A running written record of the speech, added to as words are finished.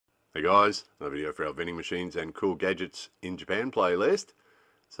Hey guys, another video for our vending machines and cool gadgets in Japan playlist.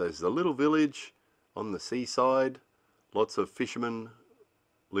 So there's a little village on the seaside. Lots of fishermen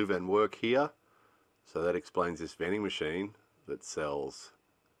live and work here. So that explains this vending machine that sells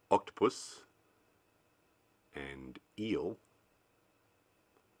octopus and eel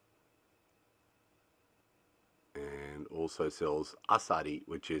and also sells asari,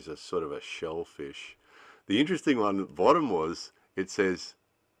 which is a sort of a shellfish. The interesting one at the bottom was it says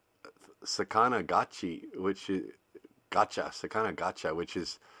sakana gachi, which is sakana gacha, which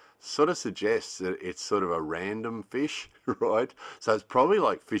is sort of suggests that it's sort of a random fish, right? So it's probably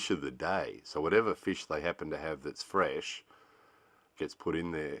like fish of the day. So whatever fish they happen to have that's fresh gets put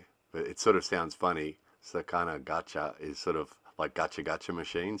in there. But it sort of sounds funny. Sakana gacha is sort of like gacha gacha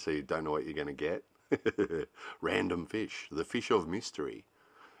machine, so you don't know what you're going to get. Random fish, the fish of mystery.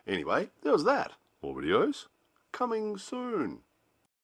 Anyway, there was that. More videos coming soon.